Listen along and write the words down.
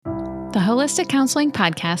The Holistic Counseling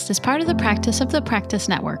Podcast is part of the Practice of the Practice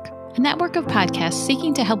Network, a network of podcasts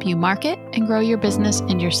seeking to help you market and grow your business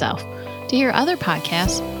and yourself. To hear other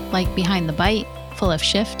podcasts like Behind the Bite, Full of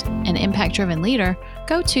Shift, and Impact Driven Leader,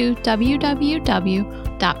 go to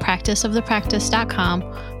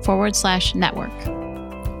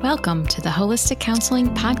www.practiceofthepractice.com/network. Welcome to the Holistic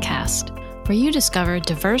Counseling Podcast, where you discover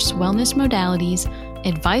diverse wellness modalities,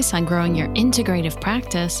 advice on growing your integrative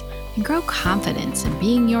practice, and grow confidence in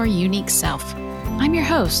being your unique self. I'm your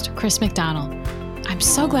host, Chris McDonald. I'm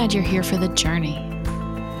so glad you're here for the journey.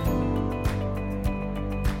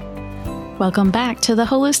 Welcome back to the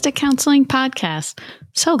Holistic Counseling Podcast.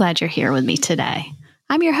 So glad you're here with me today.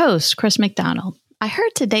 I'm your host, Chris McDonald. I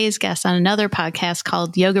heard today's guest on another podcast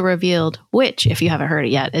called Yoga Revealed, which, if you haven't heard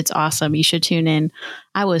it yet, it's awesome. You should tune in.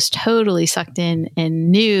 I was totally sucked in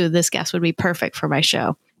and knew this guest would be perfect for my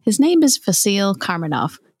show. His name is Vassil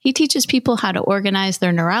Karamanov. He teaches people how to organize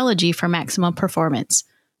their neurology for maximum performance.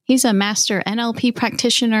 He's a master NLP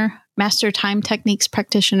practitioner, master time techniques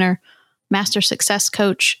practitioner, master success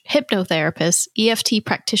coach, hypnotherapist, EFT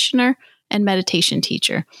practitioner, and meditation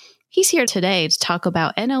teacher. He's here today to talk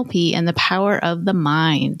about NLP and the power of the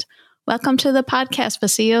mind. Welcome to the podcast,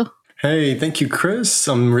 Vassil. Hey, thank you, Chris.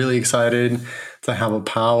 I'm really excited to have a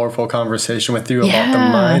powerful conversation with you about the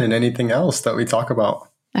mind and anything else that we talk about.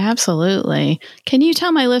 Absolutely. Can you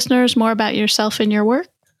tell my listeners more about yourself and your work?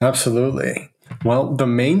 Absolutely. Well, the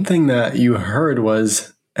main thing that you heard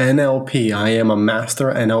was NLP. I am a master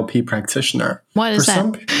NLP practitioner. What is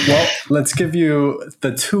that? Well, let's give you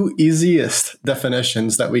the two easiest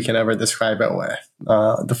definitions that we can ever describe it with.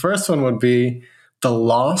 The first one would be the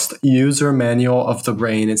lost user manual of the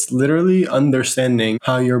brain. It's literally understanding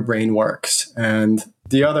how your brain works. And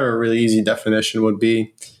the other really easy definition would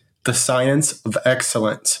be the science of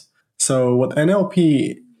excellence. So what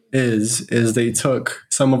NLP is they took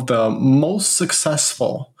some of the most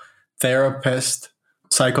successful therapists,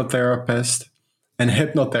 psychotherapists, and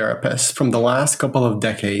hypnotherapists from the last couple of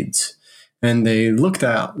decades, and they looked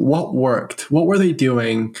at what worked. What were they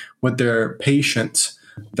doing with their patients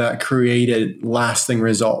that created lasting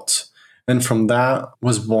results? And from that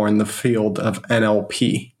was born the field of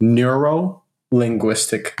NLP,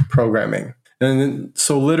 neuro-linguistic programming. And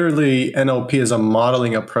so literally NLP is a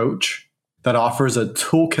modeling approach that offers a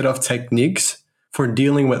toolkit of techniques for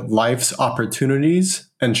dealing with life's opportunities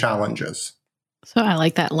and challenges. So I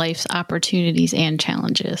like that, life's opportunities and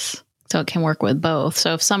challenges. So it can work with both.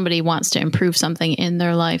 So if somebody wants to improve something in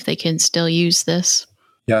their life, they can still use this.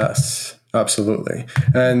 Yes, absolutely.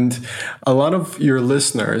 And a lot of your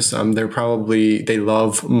listeners, they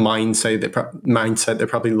love mindset. They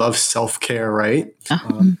probably love self-care, right?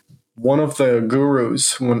 One of the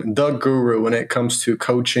gurus, the guru when it comes to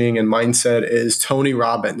coaching and mindset is Tony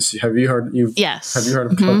Robbins. Have you heard? Yes. Have you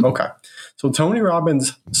heard of? Okay. So Tony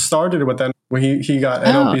Robbins started with that when he got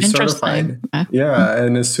NLP certified. Yeah,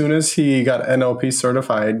 and as soon as he got NLP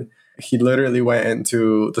certified, he literally went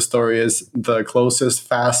into, the story is, the closest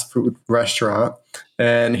fast food restaurant,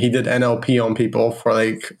 and he did NLP on people for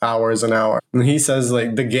like hours and hours. And he says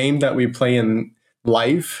like the game that we play in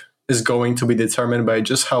life is going to be determined by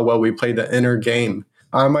just how well we play the inner game.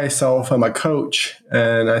 I myself am a coach,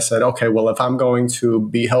 and I said, okay, well, if I'm going to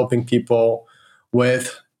be helping people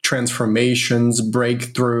with transformations,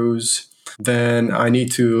 breakthroughs, then I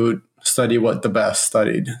need to study what the best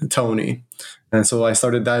studied, Tony. And so I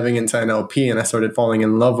started diving into NLP, and I started falling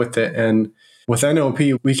in love with it. And with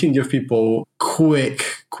NLP, we can give people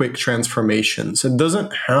quick transformations. It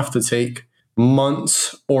doesn't have to take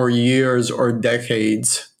months or years or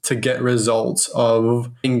decades to get results of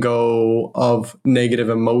letting go of negative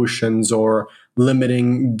emotions or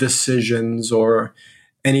limiting decisions or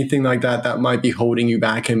anything like that might be holding you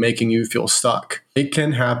back and making you feel stuck. It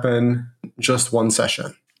can happen just one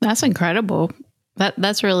session. That's incredible.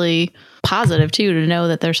 That's really positive too, to know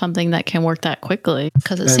that there's something that can work that quickly,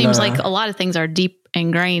 because it seems like a lot of things are deep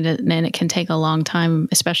ingrained and it can take a long time,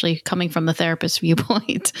 especially coming from the therapist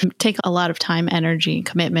viewpoint, take a lot of time, energy, and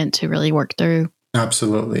commitment to really work through.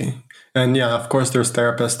 Absolutely. And yeah, of course, there's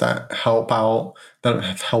therapists that help out, that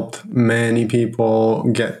have helped many people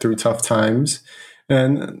get through tough times.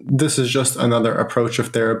 And this is just another approach of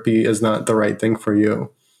therapy is not the right thing for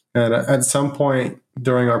you. And at some point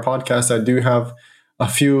during our podcast, I do have a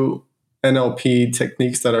few NLP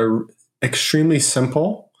techniques that are extremely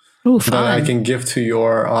simple that I can give to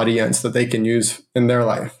your audience that they can use in their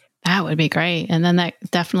life. That would be great. And then that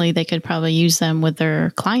definitely they could probably use them with their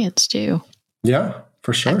clients too. Yeah,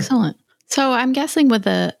 for sure. Excellent. So I'm guessing with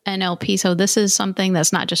the NLP, so this is something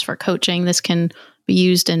that's not just for coaching. This can be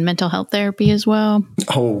used in mental health therapy as well.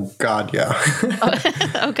 Oh God, yeah.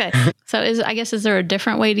 Okay. So is there a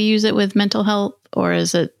different way to use it with mental health, or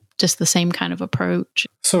is it just the same kind of approach?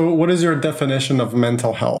 So what is your definition of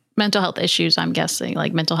mental health? Mental health issues, I'm guessing,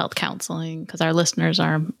 like mental health counseling, because our listeners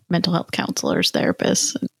are mental health counselors,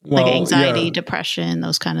 therapists, like anxiety, depression,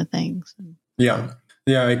 those kind of things. Yeah.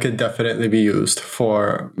 Yeah, it could definitely be used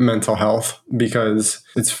for mental health because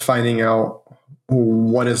it's finding out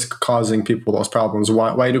what is causing people those problems.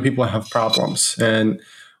 Why do people have problems? And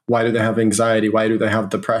why do they have anxiety? Why do they have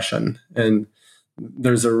depression? And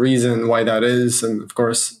there's a reason why that is. And of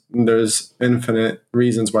course, there's infinite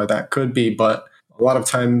reasons why that could be. But a lot of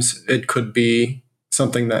times it could be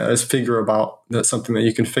something that is that's something that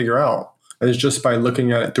you can figure out. And it's just by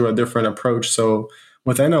looking at it through a different approach. So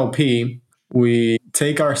with NLP, we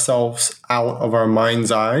take ourselves out of our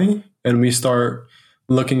mind's eye and we start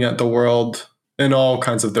looking at the world in all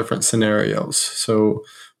kinds of different scenarios. So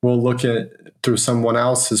we'll look at through someone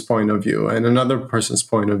else's point of view and another person's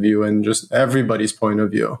point of view and just everybody's point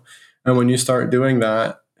of view. And when you start doing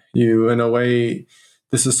that, you, in a way,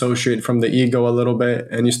 disassociate from the ego a little bit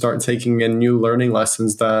and you start taking in new learning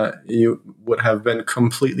lessons that you would have been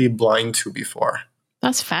completely blind to before.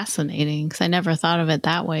 That's fascinating because I never thought of it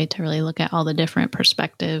that way, to really look at all the different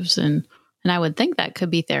perspectives. And I would think that could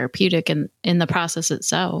be therapeutic in the process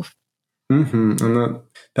itself. Mm-hmm. And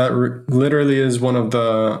that literally is one of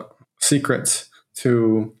the secrets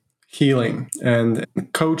to healing and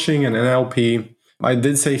coaching and NLP. I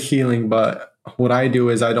did say healing, but what I do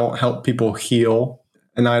is I don't help people heal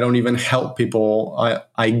and I don't even help people.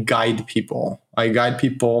 I guide people. I guide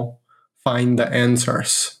people find the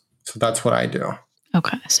answers. So that's what I do.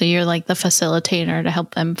 Okay. So you're like the facilitator to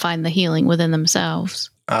help them find the healing within themselves.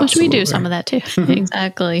 Absolutely. Which we do some of that too.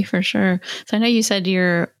 Exactly, for sure. So I know you said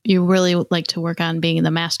you really like to work on being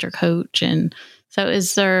the master coach. And so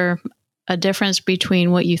is there a difference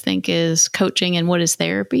between what you think is coaching and what is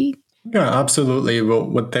therapy? Yeah, absolutely. Well,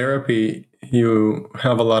 with therapy, you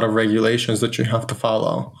have a lot of regulations that you have to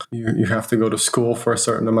follow. You have to go to school for a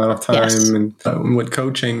certain amount of time. Yes. And with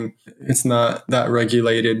coaching, it's not that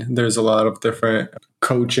regulated. There's a lot of different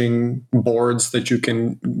coaching boards that you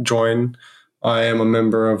can join. I am a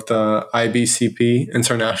member of the IBCP,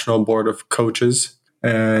 International Board of Coaches,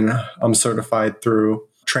 and I'm certified through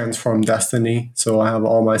Transform Destiny. So I have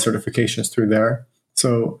all my certifications through there.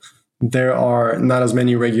 So there are not as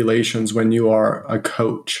many regulations when you are a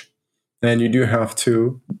coach. And you do have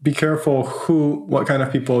to be careful what kind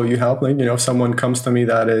of people you help. Like, if someone comes to me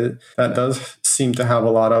that does seem to have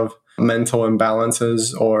a lot of mental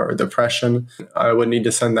imbalances or depression, I would need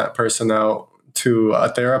to send that person out to a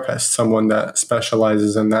therapist, someone that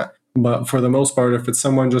specializes in that. But for the most part, if it's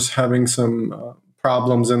someone just having some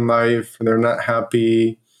problems in life, they're not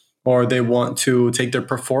happy, or they want to take their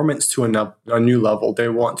performance to a new level, they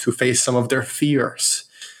want to face some of their fears,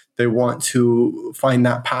 they want to find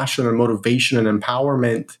that passion and motivation and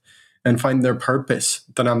empowerment and find their purpose,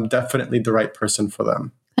 then I'm definitely the right person for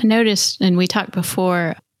them. I noticed, and we talked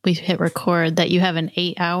before we hit record, that you have an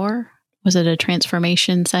 8-hour, was it a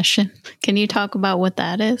transformation session? Can you talk about what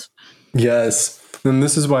that is? Yes. And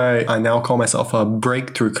this is why I now call myself a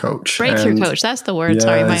breakthrough coach. Breakthrough coach. That's the word. Yes.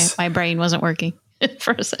 Sorry, my brain wasn't working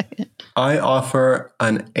for a second. I offer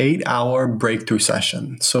an 8-hour breakthrough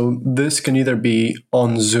session. So this can either be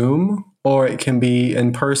on Zoom or it can be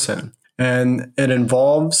in person. And it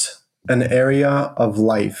involves an area of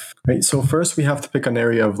life, right? So first we have to pick an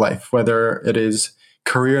area of life, whether it is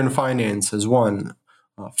career and finance is one,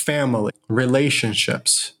 family,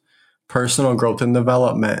 relationships, personal growth and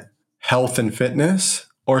development, health and fitness,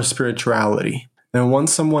 or spirituality. And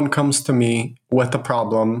once someone comes to me with a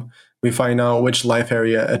problem, we find out which life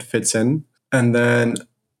area it fits in, and then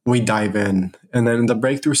we dive in. And then in the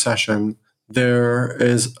breakthrough session, there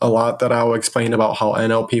is a lot that I'll explain about how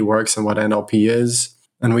NLP works and what NLP is.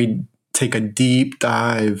 And we take a deep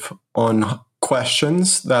dive on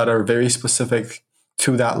questions that are very specific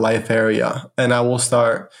to that life area. And I will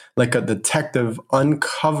start like a detective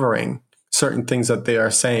uncovering certain things that they are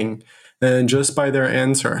saying. And just by their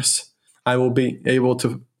answers, I will be able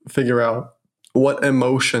to figure out what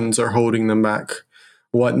emotions are holding them back.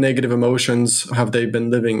 What negative emotions have they been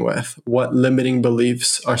living with? What limiting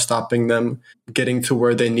beliefs are stopping them getting to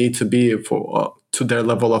where they need to be to their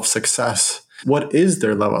level of success? What is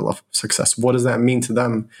their level of success? What does that mean to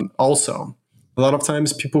them? Also, a lot of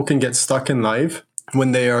times people can get stuck in life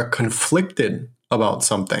when they are conflicted about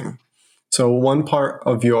something. So one part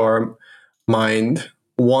of your mind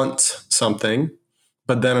wants something,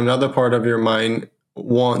 but then another part of your mind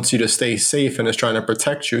wants you to stay safe and is trying to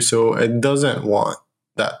protect you. So it doesn't want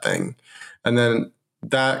that thing. And then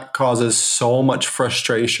that causes so much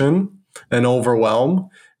frustration and overwhelm.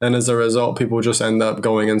 And as a result, people just end up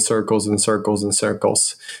going in circles and circles and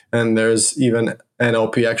circles. And there's even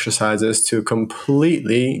NLP exercises to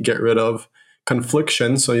completely get rid of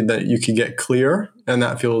confliction so that you can get clear. And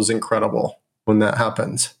that feels incredible when that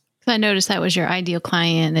happens. I noticed that was your ideal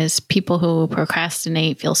client, is people who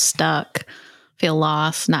procrastinate, feel stuck, feel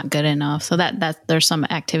lost, not good enough. So that there's some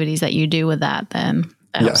activities that you do with that then.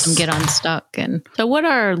 That helps them get unstuck. And so what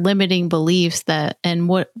are limiting beliefs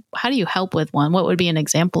how do you help with one? What would be an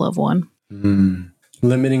example of one?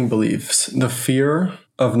 Limiting beliefs, the fear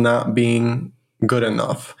of not being good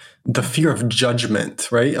enough, the fear of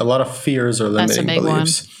judgment, right? A lot of fears are limiting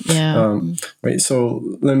beliefs. One. Yeah. Right. So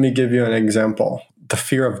let me give you an example. The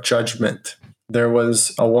fear of judgment. There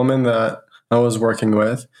was a woman that I was working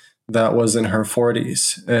with that was in her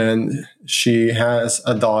 40s, and she has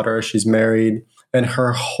a daughter, she's married. And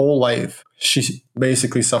her whole life, she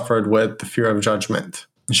basically suffered with the fear of judgment.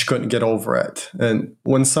 She couldn't get over it. And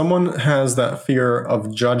when someone has that fear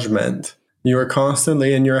of judgment, you are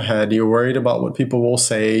constantly in your head. You're worried about what people will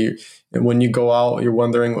say. And when you go out, you're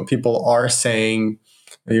wondering what people are saying.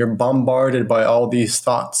 You're bombarded by all these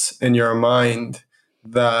thoughts in your mind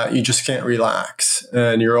that you just can't relax,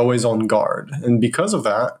 and you're always on guard. And because of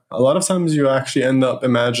that, a lot of times you actually end up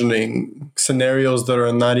imagining scenarios that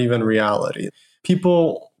are not even reality.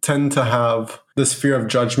 People tend to have this fear of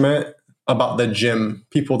judgment about the gym.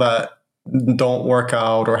 People that don't work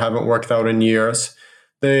out or haven't worked out in years,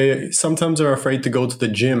 they sometimes are afraid to go to the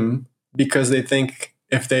gym because they think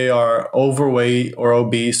if they are overweight or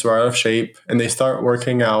obese or out of shape and they start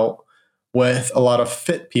working out with a lot of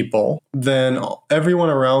fit people, then everyone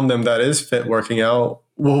around them that is fit working out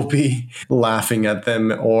will be laughing at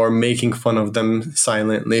them or making fun of them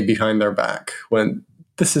silently behind their back, when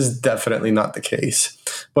this is definitely not the case.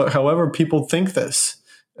 But however, people think this.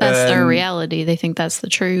 That's their reality. They think that's the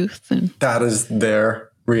truth. And that is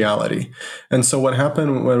their reality. And so what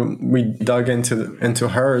happened when we dug into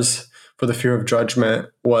hers for the fear of judgment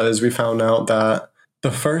was we found out that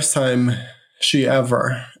the first time she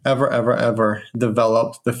ever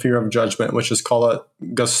developed the fear of judgment, which is called a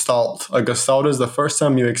gestalt. A gestalt is the first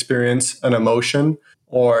time you experience an emotion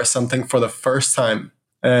or something for the first time.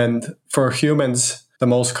 And for humans, the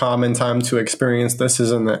most common time to experience this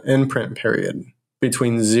is in the imprint period,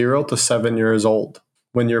 between 0 to 7 years old,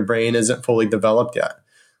 when your brain isn't fully developed yet.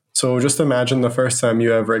 So just imagine the first time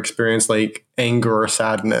you ever experienced like anger or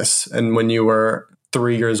sadness, and when you were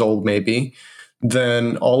 3 years old maybe,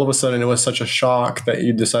 then all of a sudden it was such a shock that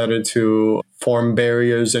you decided to form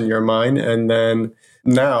barriers in your mind. And then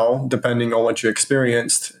now, depending on what you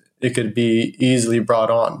experienced, it could be easily brought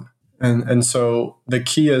on. And so the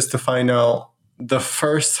key is to find out the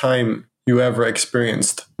first time you ever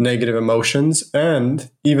experienced negative emotions and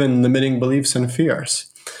even limiting beliefs and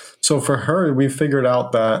fears. So for her, we figured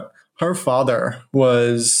out that her father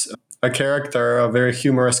was a character, a very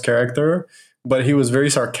humorous character, but he was very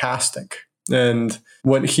sarcastic. And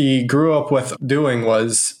what he grew up with doing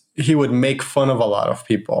was he would make fun of a lot of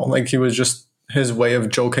people. Like, he was just his way of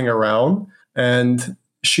joking around. And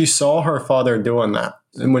she saw her father doing that.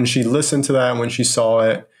 And when she listened to that, when she saw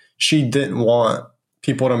it, she didn't want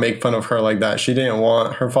people to make fun of her like that. She didn't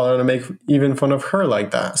want her father to make even fun of her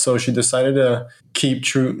like that. So she decided to keep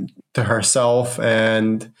true to herself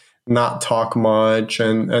and not talk much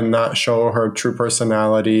and not show her true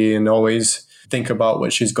personality, and always think about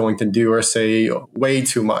what she's going to do or say way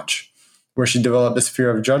too much, where she developed this fear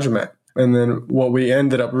of judgment. And then what we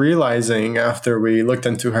ended up realizing after we looked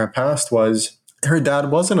into her past was her dad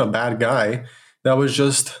wasn't a bad guy. That was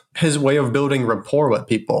just his way of building rapport with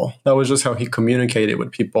people. That was just how he communicated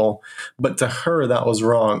with people. But to her, that was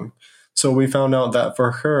wrong. So we found out that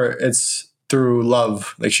for her, it's through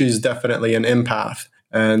love. Like, she's definitely an empath.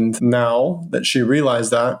 And now that she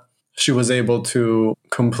realized that, she was able to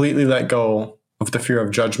completely let go of the fear of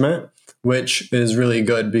judgment, which is really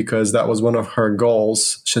good because that was one of her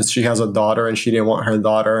goals, since she has a daughter and she didn't want her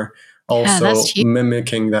daughter also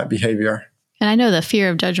mimicking that behavior. And I know the fear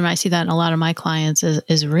of judgment, I see that in a lot of my clients,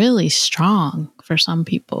 is really strong for some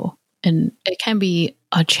people. And it can be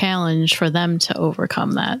a challenge for them to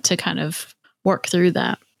overcome that, to kind of work through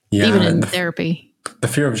that, even in therapy. The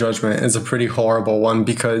fear of judgment is a pretty horrible one,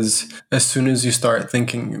 because as soon as you start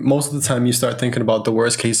thinking, most of the time you start thinking about the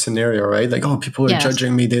worst case scenario, right? Like, oh, people are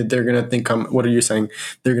judging me. They're going to think what are you saying?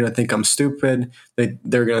 They're going to think I'm stupid.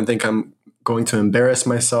 They're going to think I'm going to embarrass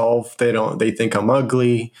myself. They think I'm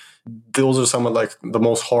ugly. Those are some of like the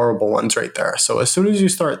most horrible ones right there. So as soon as you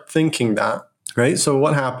start thinking that, right? So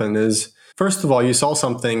what happened is, first of all, you saw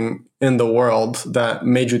something in the world that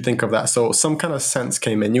made you think of that. So some kind of sense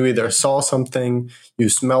came in. You either saw something, you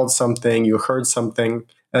smelled something, you heard something,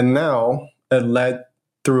 and now it led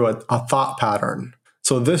through a thought pattern.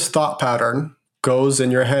 So this thought pattern goes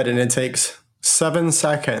in your head and it takes 7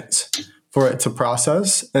 seconds for it to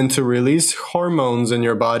process and to release hormones in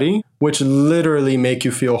your body, which literally make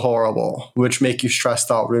you feel horrible, which make you stressed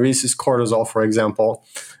out, releases cortisol, for example.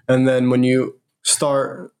 And then when you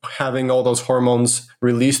start having all those hormones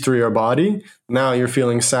released through your body, now you're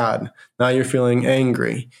feeling sad. Now you're feeling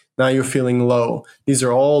angry. Now you're feeling low. These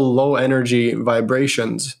are all low energy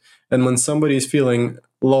vibrations. And when somebody's feeling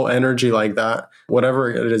low energy like that, whatever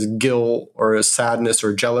it is, guilt or sadness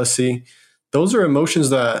or jealousy, those are emotions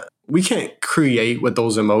that we can't create with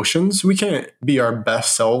those emotions. We can't be our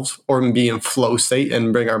best selves or be in flow state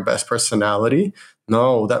and bring our best personality.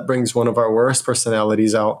 No, that brings one of our worst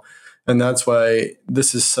personalities out. And that's why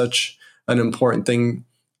this is such an important thing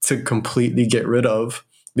to completely get rid of,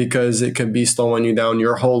 because it can be slowing you down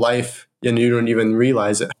your whole life and you don't even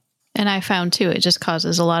realize it. And I found too, it just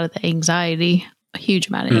causes a lot of the anxiety, a huge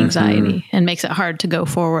amount of anxiety, and makes it hard to go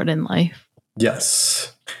forward in life.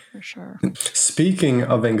 Yes. For sure. Speaking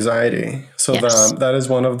of anxiety, so yes. That is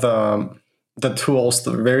one of the tools,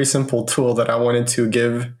 the very simple tool that I wanted to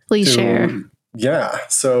give. Please share. Yeah.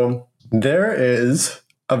 So there is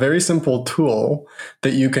a very simple tool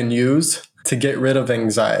that you can use to get rid of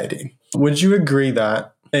anxiety. Would you agree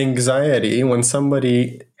that anxiety, when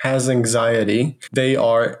somebody has anxiety, they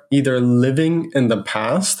are either living in the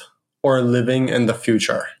past or living in the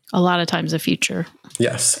future? A lot of times the future.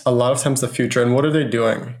 Yes, a lot of times the future. And what are they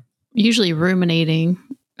doing? Usually ruminating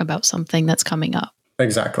about something that's coming up.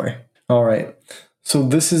 Exactly. All right. So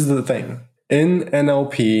this is the thing. In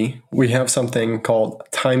NLP, we have something called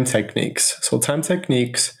time techniques. So time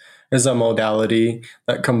techniques is a modality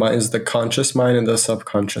that combines the conscious mind and the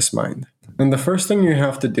subconscious mind. And the first thing you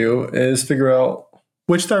have to do is figure out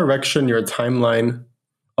which direction your timeline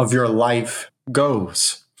of your life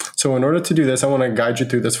goes. So in order to do this, I want to guide you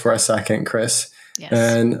through this for a second, Chris. Yes.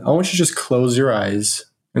 And I want you to just close your eyes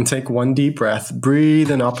and take one deep breath.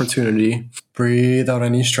 Breathe in opportunity. Breathe out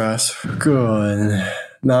any stress. Good.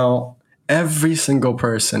 Now, every single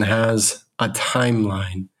person has a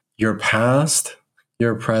timeline. Your past,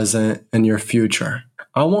 your present, and your future.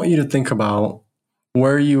 I want you to think about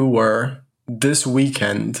where you were this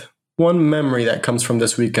weekend. One memory that comes from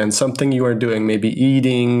this weekend, something you were doing, maybe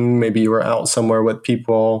eating, maybe you were out somewhere with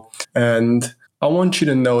people. And I want you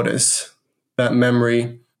to notice that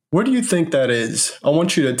memory. Where do you think that is? I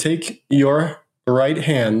want you to take your right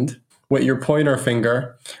hand with your pointer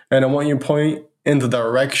finger, and I want you to point in the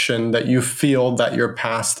direction that you feel that your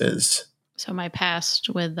past is. So my past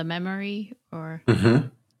with the memory or? Mm-hmm.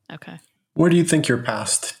 Okay. Where do you think your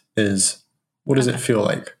past is? What does it feel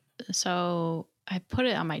like? So I put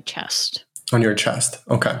it on my chest. On your chest.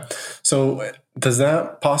 Okay. So does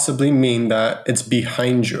that possibly mean that it's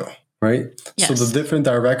behind you, right? Yes. So the different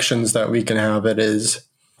directions that we can have it is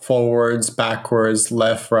forwards, backwards,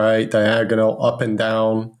 left, right, diagonal, up and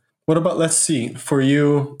down. What about, let's see, for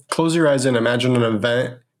you, close your eyes and imagine an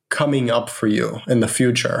event coming up for you in the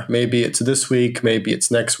future. Maybe it's this week, maybe it's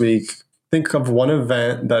next week. Think of one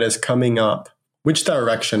event that is coming up. Which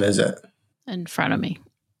direction is it? In front of me.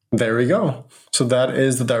 There we go. So that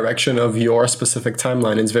is the direction of your specific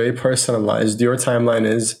timeline. It's very personalized. Your timeline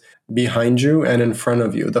is behind you and in front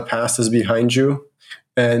of you. The past is behind you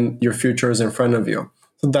and your future is in front of you.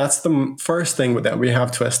 So that's the first thing that we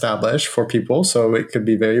have to establish for people. So it could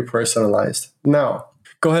be very personalized. Now,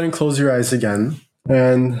 go ahead and close your eyes again.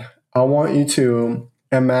 And I want you to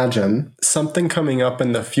imagine something coming up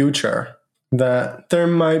in the future that there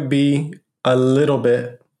might be a little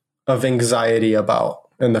bit of anxiety about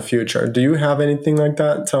in the future. Do you have anything like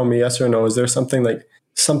that? Tell me yes or no. Is there something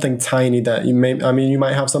tiny that you you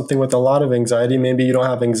might have something with a lot of anxiety. Maybe you don't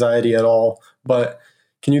have anxiety at all, but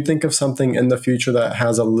can you think of something in the future that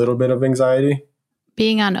has a little bit of anxiety?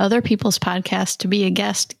 Being on other people's podcasts to be a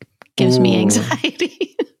guest gives me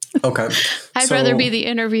anxiety. Okay. I'd rather be the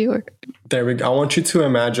interviewer. There we go. I want you to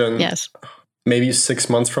imagine maybe 6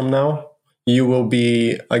 months from now, you will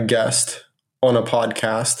be a guest on a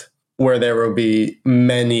podcast where there will be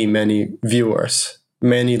many, many viewers,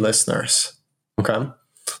 many listeners. Okay.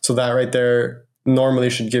 So that right there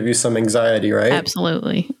normally should give you some anxiety, right?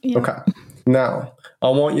 Absolutely. Yeah. Okay. Now, I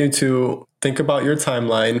want you to think about your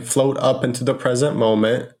timeline, float up into the present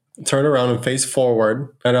moment, turn around and face forward.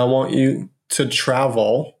 And I want you to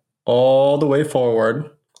travel all the way forward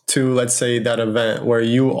to, let's say, that event where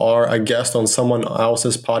you are a guest on someone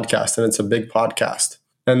else's podcast and it's a big podcast.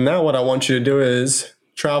 And now what I want you to do is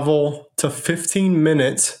travel to 15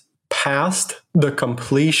 minutes past the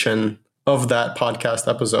completion of that podcast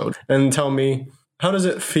episode and tell me, how does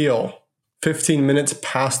it feel 15 minutes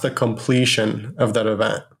past the completion of that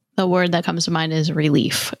event? The word that comes to mind is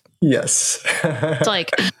relief. Yes. It's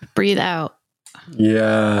like, breathe out.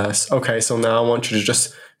 Yes. Okay, so now I want you to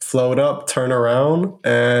just float up, turn around,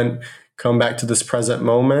 and come back to this present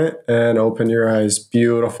moment and open your eyes.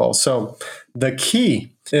 Beautiful. So the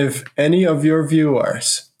key, if any of your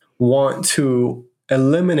viewers want to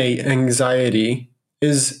eliminate anxiety,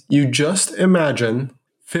 is you just imagine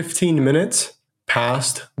 15 minutes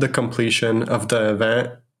past the completion of the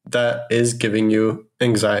event that is giving you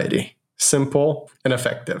anxiety. Simple and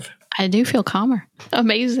effective. I do feel calmer.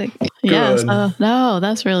 Amazing. Yes. No,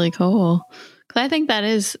 that's really cool. Because I think that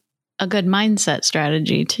is a good mindset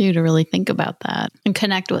strategy too, to really think about that and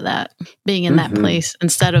connect with that, being in that place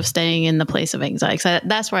instead of staying in the place of anxiety. So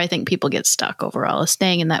that's where I think people get stuck overall, is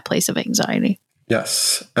staying in that place of anxiety.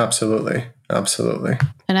 Yes, absolutely. Absolutely.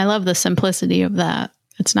 And I love the simplicity of that.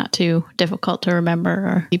 It's not too difficult to remember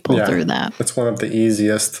or people through that. It's one of the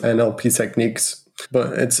easiest NLP techniques,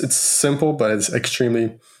 but it's simple, but it's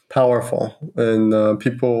extremely powerful. And a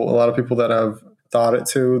lot of people that have thought it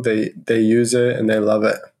too, they use it and they love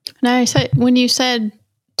it. Now, when you said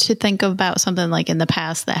to think about something like in the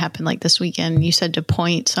past that happened like this weekend, you said to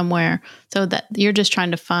point somewhere, so that you're just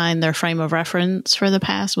trying to find their frame of reference for the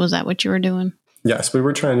past. Was that what you were doing? Yes, we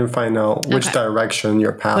were trying to find out which direction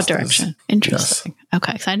your past is. What direction? Interesting. Yes.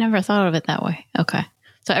 Okay, so I never thought of it that way. Okay.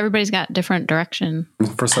 So everybody's got different direction.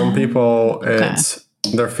 For some people, it's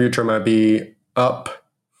their future might be up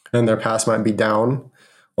and their past might be down,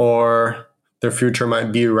 or their future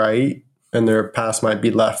might be right and their past might be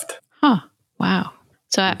left. Huh. Wow.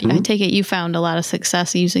 So I take it you found a lot of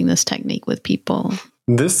success using this technique with people.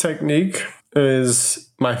 This technique is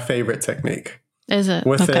my favorite technique. Is it?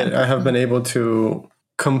 With it, I have been able to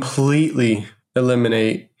completely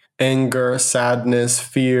eliminate anger, sadness,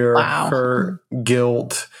 fear, hurt,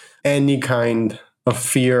 guilt, any kind of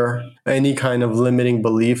fear, any kind of limiting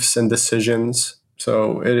beliefs and decisions.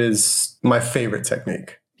 So it is my favorite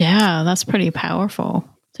technique. Yeah, that's pretty powerful.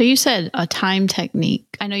 So you said a time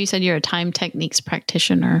technique. I know you said you're a time techniques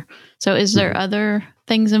practitioner. So is there other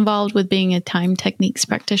things involved with being a time techniques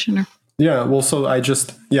practitioner? Yeah, well, so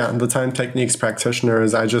the time techniques practitioner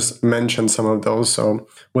is, I just mentioned some of those. So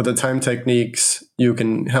with the time techniques, you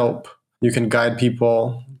can guide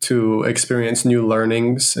people to experience new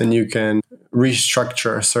learnings, and you can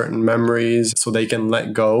restructure certain memories so they can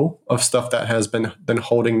let go of stuff that has been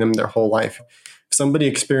holding them their whole life. If somebody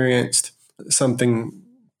experienced something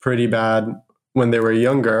pretty bad when they were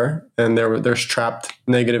younger and there's trapped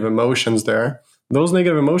negative emotions there, those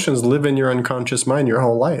negative emotions live in your unconscious mind your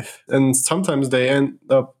whole life. And sometimes they end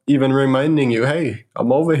up even reminding you, hey,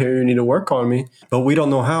 I'm over here, you need to work on me. But we don't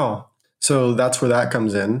know how. So that's where that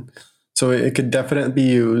comes in. So it could definitely be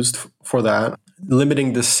used for that.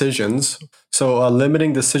 Limiting decisions. So a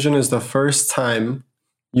limiting decision is the first time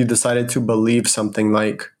you decided to believe something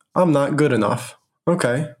like, I'm not good enough.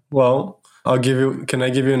 Okay, well, can I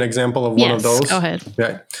give you an example of one of those? Go ahead.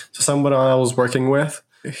 Right. So someone I was working with,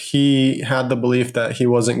 he had the belief that he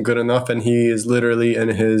wasn't good enough, and he is literally in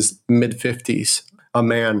his mid-50s, a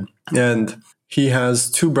man. And he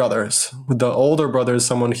has two brothers. The older brother is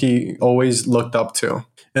someone he always looked up to.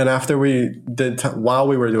 And after while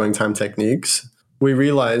we were doing time techniques, we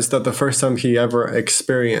realized that the first time he ever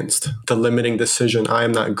experienced the limiting decision, I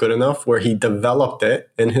am not good enough, where he developed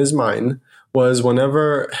it in his mind, was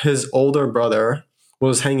whenever his older brother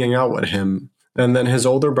was hanging out with him. And then his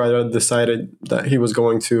older brother decided that he was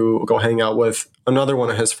going to go hang out with another one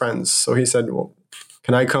of his friends. So he said, well,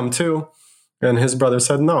 can I come too? And his brother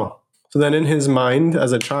said no. So then in his mind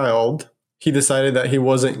as a child, he decided that he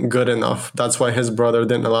wasn't good enough. That's why his brother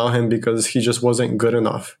didn't allow him, because he just wasn't good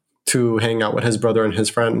enough to hang out with his brother and his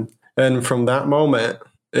friend. And from that moment,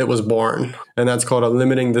 it was born. And that's called a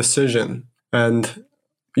limiting decision. And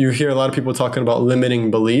you hear a lot of people talking about limiting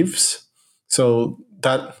beliefs. So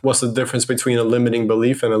that was the difference between a limiting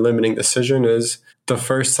belief and a limiting decision, is the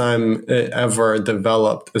first time it ever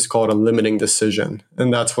developed is called a limiting decision.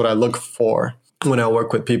 And that's what I look for when I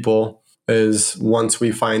work with people, is once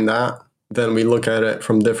we find that, then we look at it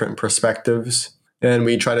from different perspectives and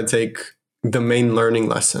we try to take the main learning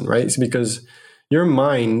lesson, right? It's because your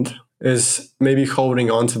mind is maybe holding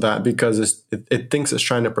on to that because it thinks it's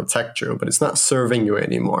trying to protect you, but it's not serving you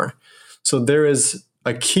anymore. So there is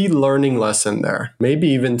a key learning lesson there, maybe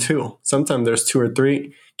even two. Sometimes there's 2 or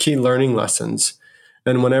 3 key learning lessons.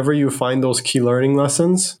 And whenever you find those key learning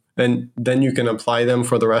lessons, and then you can apply them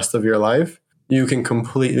for the rest of your life, you can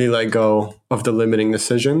completely let go of the limiting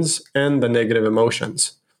decisions and the negative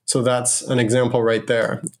emotions. So that's an example right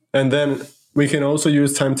there. And then we can also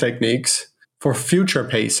use time techniques for future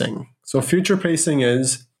pacing. So future pacing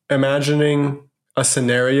is imagining a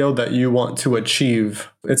scenario that you want to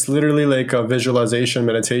achieve. It's literally like a visualization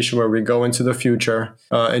meditation where we go into the future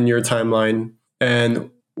in your timeline and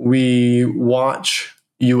we watch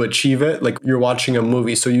you achieve it like you're watching a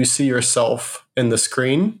movie. So you see yourself in the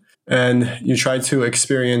screen and you try to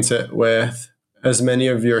experience it with as many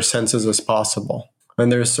of your senses as possible.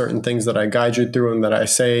 And there's certain things that I guide you through and that I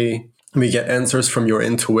say. We get answers from your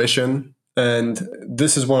intuition. And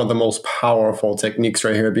this is one of the most powerful techniques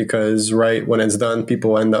right here, because right when it's done,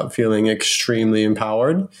 people end up feeling extremely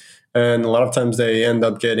empowered. And a lot of times they end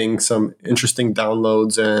up getting some interesting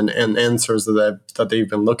downloads and answers that they've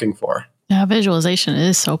been looking for. Yeah, visualization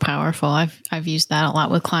is so powerful. I've used that a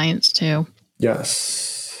lot with clients too.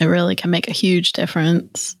 Yes. It really can make a huge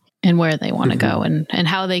difference in where they want to go and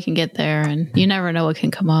how they can get there. And you never know what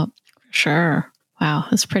can come up. Sure. Wow,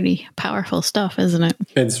 that's pretty powerful stuff, isn't it?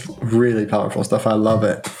 It's really powerful stuff. I love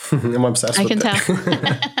it. I'm obsessed with it. I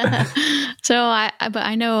can tell. So but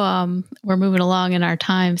I know we're moving along in our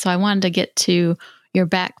time. So I wanted to get to your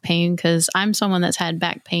back pain, because I'm someone that's had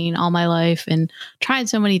back pain all my life and tried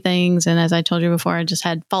so many things. And as I told you before, I just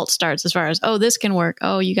had false starts as far as, oh, this can work.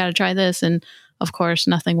 Oh, you got to try this. And of course,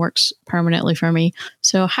 nothing works permanently for me.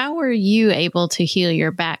 So how were you able to heal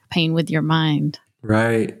your back pain with your mind?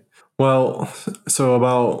 Right. Well, so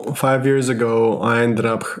about 5 years ago, I ended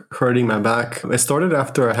up hurting my back. It started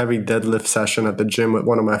after a heavy deadlift session at the gym with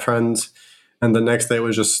one of my friends. And the next day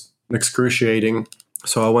was just excruciating.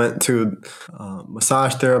 So I went to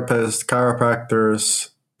massage therapists, chiropractors.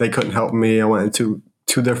 They couldn't help me. I went to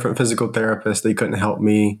 2 different physical therapists. They couldn't help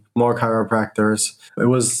me. More chiropractors. It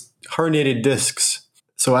was herniated discs.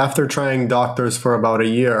 So after trying doctors for about a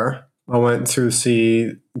year, I went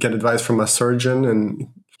to get advice from a surgeon, and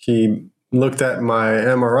he looked at my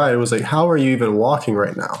MRI. It was like, how are you even walking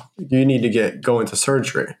right now? You need to go into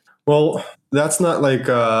surgery. Well, that's not like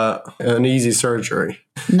an easy surgery.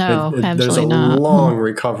 No, absolutely there's a not. long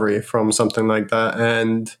recovery from something like that,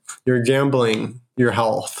 and you're gambling your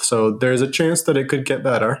health. So there's a chance that it could get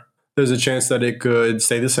better. There's a chance that it could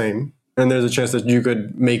stay the same, and there's a chance that you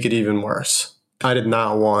could make it even worse. I did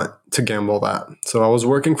not want to gamble that. So I was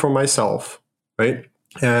working for myself, right?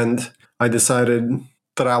 And I decided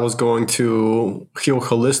that I was going to heal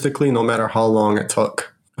holistically no matter how long it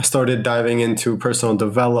took. I started diving into personal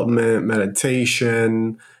development,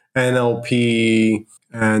 meditation, NLP,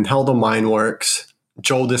 and how the mind works.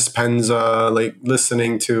 Joe Dispenza, like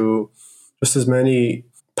listening to just as many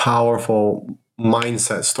powerful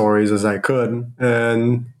mindset stories as I could.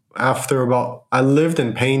 And I lived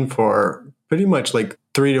in pain for pretty much like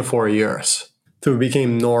 3 to 4 years till it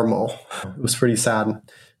became normal. It was pretty sad.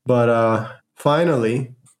 But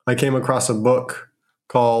finally, I came across a book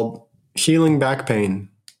called Healing Back Pain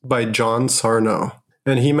by John Sarno.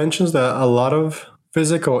 And he mentions that a lot of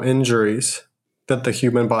physical injuries that the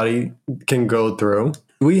human body can go through,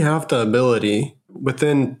 we have the ability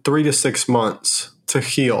within 3 to 6 months to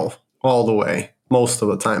heal all the way, most of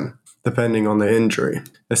the time, depending on the injury,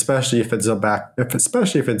 especially if it's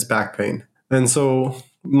back pain. And so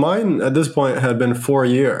mine at this point had been 4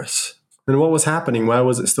 years. And what was happening? Why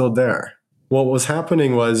was it still there? What was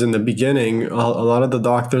happening was, in the beginning, a lot of the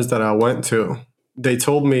doctors that I went to, they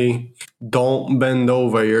told me, don't bend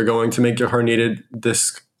over, you're going to make your herniated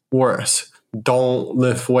disc worse. Don't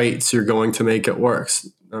lift weights, you're going to make it worse.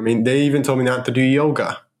 I mean, they even told me not to do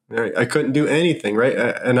yoga. I couldn't do anything, right?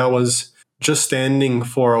 And I was just standing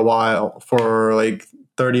for a while, for like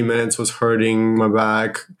 30 minutes was hurting my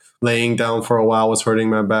back. Laying down for a while was hurting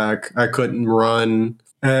my back. I couldn't run.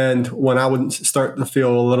 And when I would start to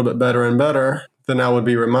feel a little bit better and better, then I would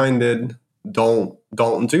be reminded, don't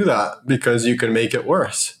do that, because you can make it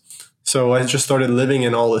worse. So I just started living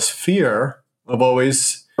in all this fear of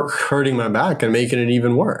always hurting my back and making it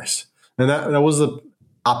even worse. And that was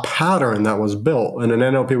a pattern that was built. And in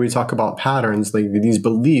NLP, we talk about patterns, like these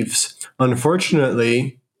beliefs.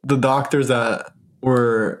 Unfortunately, the doctors that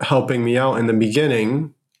were helping me out in the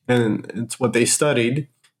beginning, and it's what they studied,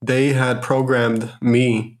 they had programmed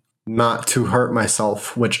me not to hurt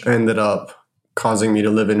myself, which ended up causing me to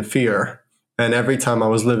live in fear. And every time I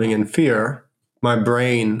was living in fear, my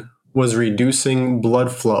brain was reducing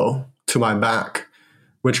blood flow to my back,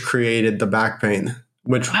 which created the back pain,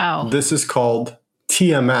 which This is called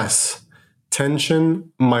TMS,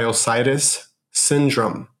 tension myositis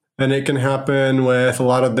syndrome. And it can happen with a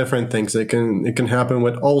lot of different things. It can happen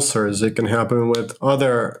with ulcers. It can happen with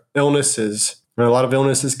other illnesses, And a lot of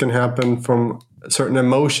illnesses can happen from certain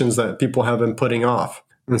emotions that people have been putting off.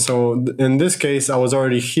 And so in this case, I was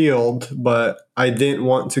already healed, but I didn't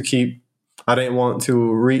want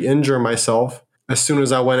to re-injure myself. As soon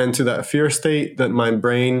as I went into that fear state, that my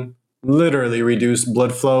brain literally reduced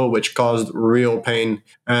blood flow, which caused real pain.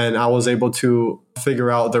 And I was able to figure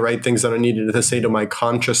out the right things that I needed to say to my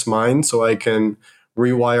conscious mind so I can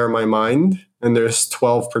rewire my mind. And there's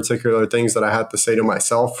 12 particular things that I had to say to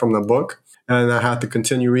myself from the book. And I had to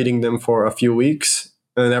continue reading them for a few weeks.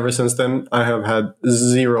 And ever since then, I have had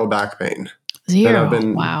zero back pain. Zero?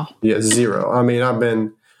 Wow. Yeah, zero. I mean, I've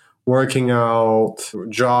been working out,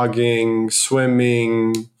 jogging,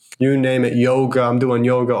 swimming, you name it, yoga. I'm doing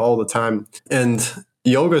yoga all the time. And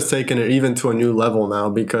yoga's taken it even to a new level now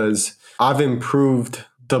because I've improved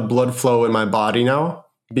the blood flow in my body now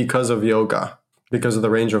because of yoga, because of the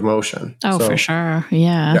range of motion. Oh, so, for sure.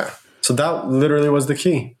 Yeah. So that literally was the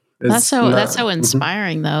key. That's so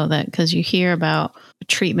inspiring though, that because you hear about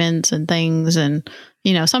treatments and things, and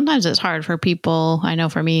sometimes it's hard for people, I know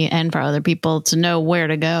for me and for other people, to know where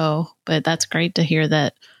to go. But that's great to hear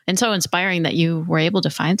that, and so inspiring that you were able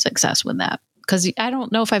to find success with that. Because I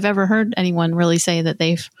don't know if I've ever heard anyone really say that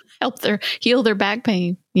they've helped heal their back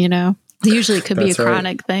pain. Usually it could be a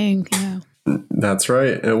chronic thing. Yeah, that's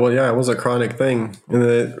right. Well, yeah, it was a chronic thing, and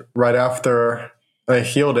then right after I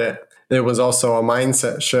healed it, it was also a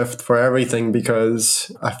mindset shift for everything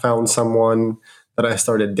because I found someone that I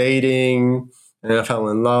started dating and I fell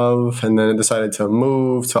in love, and then I decided to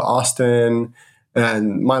move to Austin,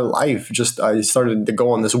 and my life I started to go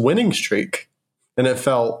on this winning streak, and it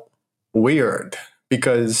felt weird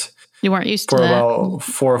because you weren't used to that. For about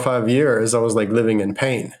 4 or 5 years, I was like living in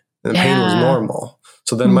pain, and pain was normal.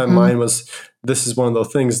 So then my mind this is one of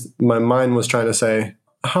those things, my mind was trying to say,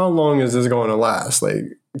 how long is this going to last? Like,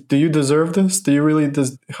 do you deserve this? Do you really,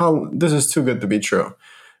 this is too good to be true,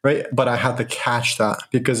 right? But I had to catch that,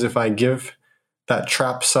 because if I give that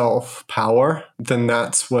trapped self power, then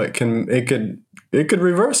that's what it could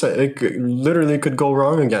reverse it. It literally could go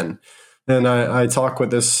wrong again. And I talk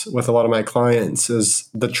with a lot of my clients, is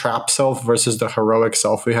the trapped self versus the heroic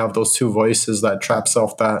self. We have those two voices, that trapped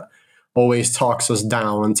self that always talks us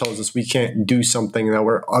down and tells us we can't do something, that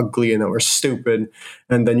we're ugly and that we're stupid.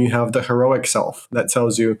 And then you have the heroic self that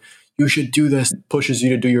tells you, you should do this, pushes you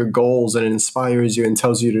to do your goals and inspires you and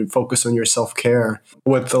tells you to focus on your self-care.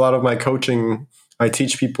 With a lot of my coaching, I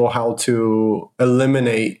teach people how to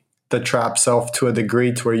eliminate the trapped self to a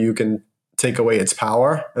degree to where you can take away its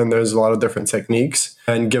power. And there's a lot of different techniques,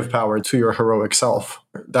 and give power to your heroic self.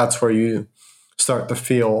 That's where you start to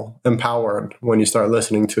feel empowered, when you start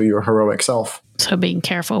listening to your heroic self. So being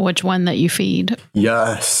careful which one that you feed.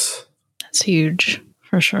 Yes. That's huge,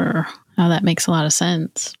 for sure. Now that makes a lot of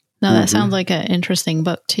sense. Now that sounds like an interesting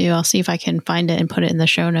book too. I'll see if I can find it and put it in the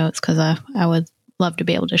show notes, because I would love to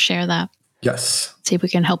be able to share that. Yes. See if we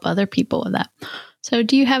can help other people with that. So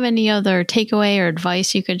do you have any other takeaway or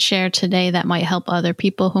advice you could share today that might help other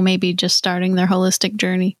people who may be just starting their holistic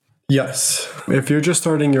journey? Yes. If you're just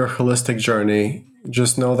starting your holistic journey,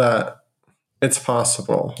 just know that it's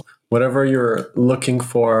possible. Whatever you're looking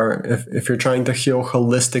for, if you're trying to heal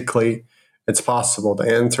holistically, it's possible.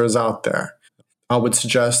 The answer is out there. I would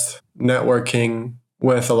suggest networking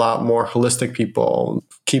with a lot more holistic people.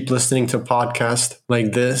 Keep listening to podcasts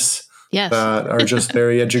like this. Yes. That are just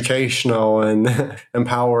very educational and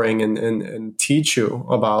empowering, and teach you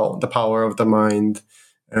about the power of the mind.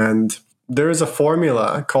 And there is a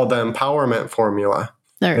formula called the empowerment formula.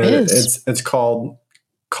 There is. It's called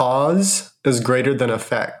cause is greater than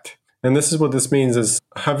effect. And this is what this means is,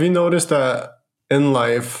 have you noticed that in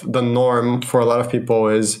life, the norm for a lot of people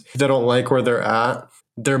is, if they don't like where they're at,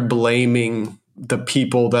 they're blaming the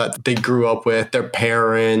people that they grew up with, their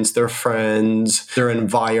parents, their friends, their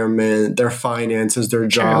environment, their finances, their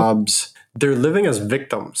jobs. They're living as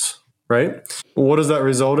victims, right? What does that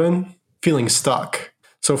result in? Feeling stuck.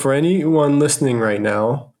 So for anyone listening right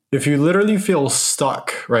now, if you literally feel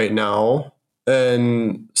stuck right now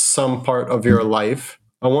in some part of your life,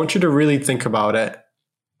 I want you to really think about it.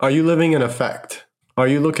 Are you living in effect? Are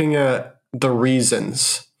you looking at the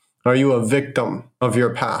reasons? Are you a victim of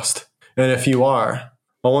your past? And if you are,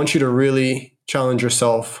 I want you to really challenge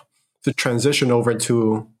yourself to transition over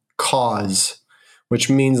to cause, which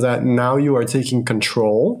means that now you are taking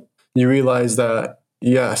control. You realize that,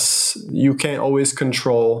 yes, you can't always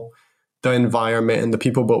control the environment and the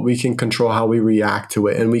people, but we can control how we react to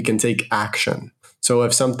it, and we can take action. So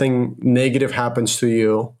if something negative happens to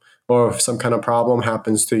you, or if some kind of problem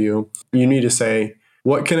happens to you, you need to say,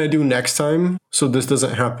 what can I do next time so this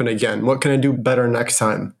doesn't happen again? What can I do better next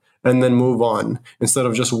time? and then move on instead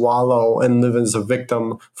of just wallow and live as a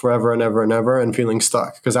victim forever and ever and ever and feeling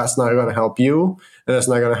stuck, because that's not going to help you and that's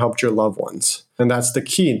not going to help your loved ones. And that's the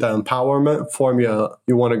key, the empowerment formula.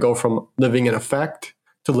 You want to go from living in effect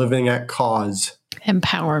to living at cause.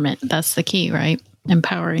 Empowerment. That's the key, right?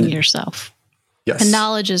 Empowering yourself. Yes. And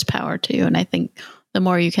knowledge is power too. And I think the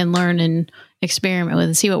more you can learn and experiment with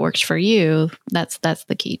and see what works for you, that's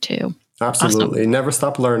the key too. Absolutely. Awesome. Never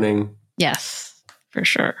stop learning. Yes, for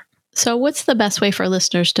sure. So what's the best way for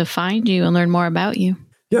listeners to find you and learn more about you?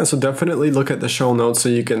 Yeah, so definitely look at the show notes so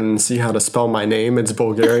you can see how to spell my name. It's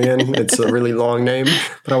Bulgarian. It's a really long name,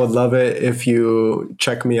 but I would love it if you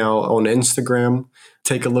check me out on Instagram.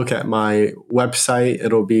 Take a look at my website.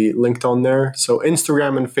 It'll be linked on there. So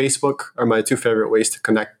Instagram and Facebook are my two favorite ways to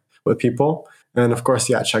connect with people. And of course,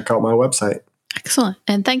 check out my website. Excellent.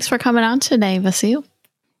 And thanks for coming on today, Vassil.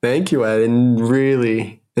 Thank you, Ed. And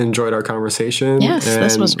really enjoyed our conversation. Yes,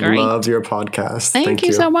 this was great. Love your podcast. Thank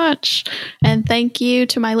you so much. And thank you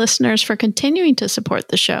to my listeners for continuing to support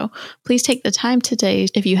the show. Please take the time today,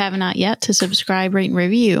 if you have not yet, to subscribe, rate, and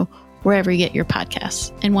review wherever you get your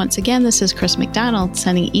podcasts. And once again, this is Chris McDonald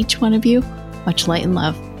sending each one of you much light and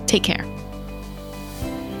love. Take care.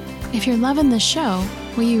 If you're loving the show,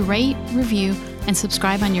 will you rate, review, and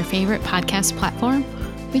subscribe on your favorite podcast platform?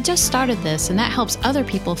 We just started this, and that helps other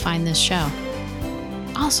people find this show.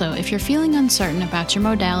 Also, if you're feeling uncertain about your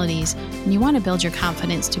modalities and you want to build your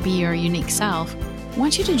confidence to be your unique self, I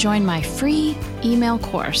want you to join my free email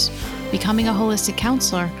course, Becoming a Holistic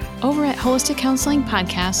Counselor, over at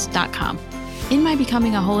holisticcounselingpodcast.com. In my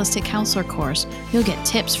Becoming a Holistic Counselor course, you'll get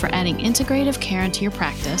tips for adding integrative care into your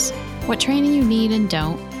practice, what training you need and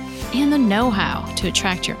don't, and the know-how to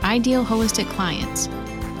attract your ideal holistic clients.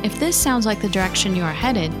 If this sounds like the direction you are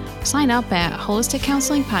headed, sign up at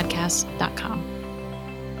holisticcounselingpodcast.com.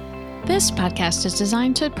 This podcast is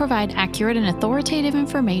designed to provide accurate and authoritative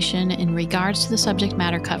information in regards to the subject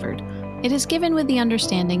matter covered. It is given with the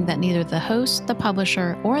understanding that neither the host, the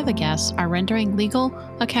publisher, or the guests are rendering legal,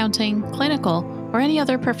 accounting, clinical, or any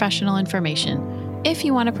other professional information. If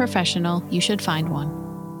you want a professional, you should find one.